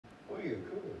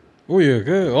Oh ya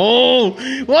ke? Oh,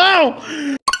 wow.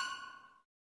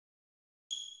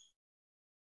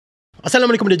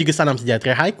 Assalamualaikum dan juga salam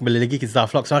sejahtera. Hai, kembali lagi ke Zhaf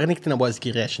Vlog. So hari ni kita nak buat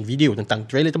sikit reaction video tentang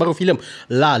trailer terbaru filem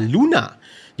La Luna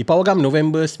di Pawagam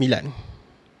November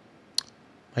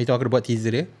 9. Hari tu aku dah buat teaser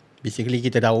dia. Basically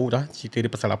kita tahu dah cerita dia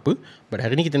pasal apa. But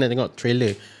hari ni kita nak tengok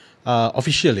trailer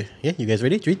official dia. Yeah, you guys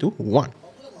ready? 3, 2, 1.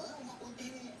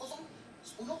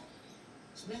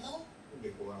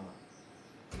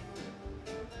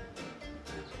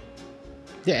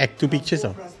 Dia act 2 pictures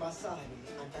tau. Basah ni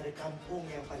antara kampung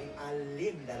yang paling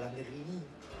alim dalam negeri ini.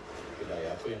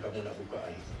 Kedai apa yang kamu nak buka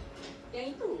ni? Yang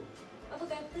itu, apa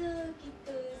kata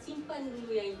kita simpan dulu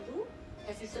yang itu,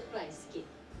 kasih surprise sikit.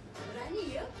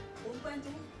 Berani ya perempuan tu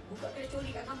buka kedai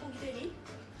coli kat kampung kita ni?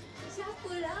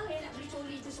 Siapalah yang nak beli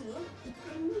coli itu semua?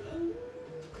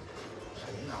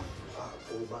 Saya nampak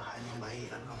perubahan yang baik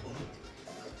dalam kampung ni.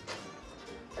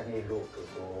 Kan elok ke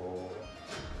kau?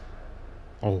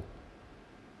 Oh.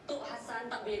 Tok Hassan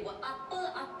tak boleh buat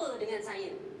apa-apa dengan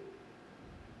saya.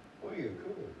 Oh ya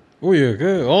ke? Oh ya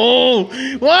ke? Oh,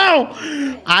 wow.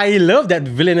 I love that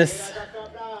villainous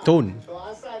tone. Tok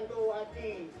Hassan tu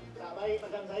hati tak baik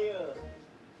macam saya.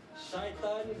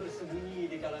 Syaitan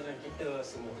bersembunyi di kalangan kita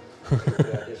semua.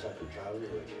 Dia ada satu cara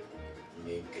je.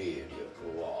 Mikir dia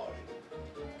keluar.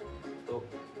 Tok,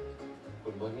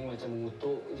 korban ni macam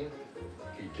mengutuk je.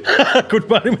 Kita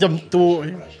Kurban dia macam tu.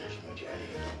 rasa semacam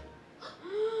ni.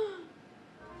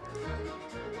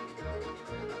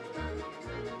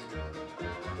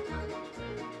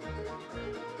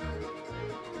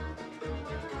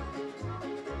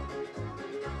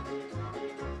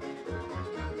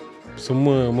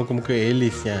 Semua muka-muka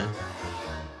Alice-nya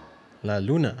La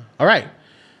Luna. Alright.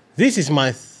 This is my...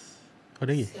 Ada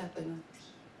lagi?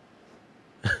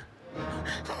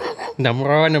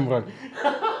 Namron.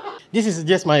 This is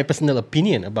just my personal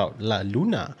opinion about La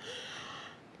Luna.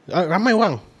 Ramai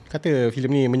orang kata filem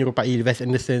ni menyerupai Wes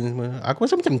Anderson semua. Aku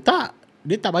rasa macam tak.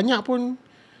 Dia tak banyak pun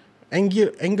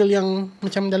angle yang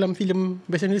macam dalam filem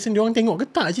Wes Anderson. Diorang tengok ke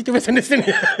tak cerita Wes Anderson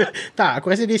ni? Tak, aku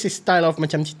rasa this is style of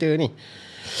macam cerita ni.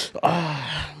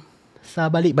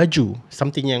 Balik baju,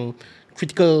 something yang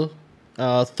critical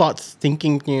thoughts,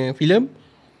 thinking punya filem.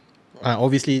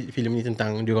 Obviously filem ni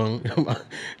tentang diorang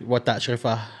watak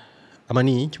Sharifah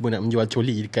Amani cuba nak menjual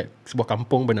coli dekat sebuah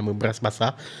kampung bernama Beras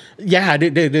Basah. Yeah,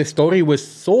 the story was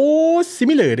so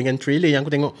similar dengan trailer yang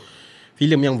aku tengok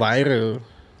filem yang viral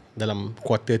dalam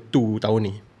quarter 2 tahun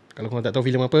ni. Kalau korang tak tahu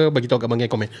filem apa, bagi tahu kat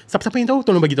bahagian komen. Siapa-siapa yang tahu,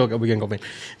 tolong bagi tahu kat bahagian komen.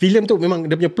 Filem tu memang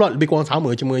dia punya plot lebih kurang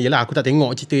sama, cuma yalah aku tak tengok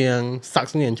cerita yang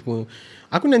sucks ni kan, cuma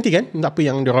aku nanti kan apa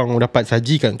yang diorang dapat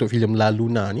sajikan untuk filem La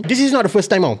Luna ni. This is not the first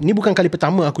time tau. Ni bukan kali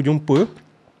pertama aku jumpa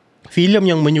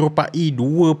filem yang menyerupai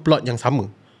dua plot yang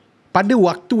sama pada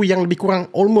waktu yang lebih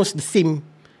kurang almost the same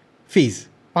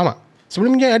phase. Faham tak?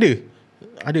 Sebelum ni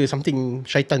ada something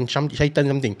syaitan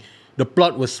something. The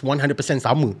plot was 100%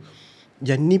 sama.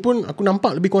 Yang ni pun aku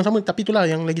nampak lebih kurang sama, tapi itulah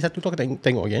yang lagi satu tu aku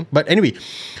tengok again. But anyway,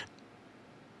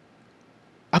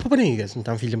 apa pandang guys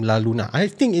tentang filem La Luna? I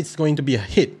think it's going to be a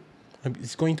hit.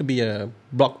 It's going to be a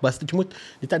blockbuster. Cuma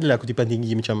dia tak adalah kutipan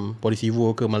tinggi macam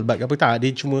Polisivo ke Malbat ke apa, tak.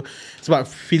 Dia cuma sebab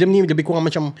filem ni lebih kurang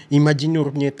macam Imaginur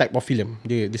punya type of film.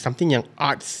 Dia something yang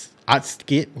arts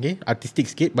sikit, okay? Artistic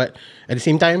sikit, but at the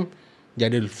same time dia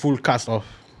ada full cast of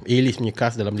A-list punya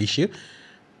cast dalam Malaysia.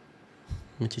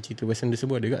 Macam cerita Wes Anderson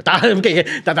semua ada ke? Tak, okay.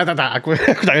 Tak. Aku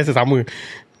tak rasa sama.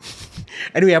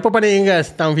 Anyway, apa pandangan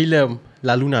guys tentang filem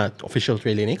La Luna official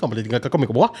trailer ni? Kau boleh tinggalkan komen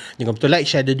kat bawah. Jangan lupa like,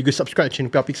 share dan juga subscribe channel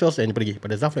PR Pixels. Dan jumpa lagi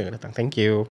pada Zhaf yang akan datang. Thank you.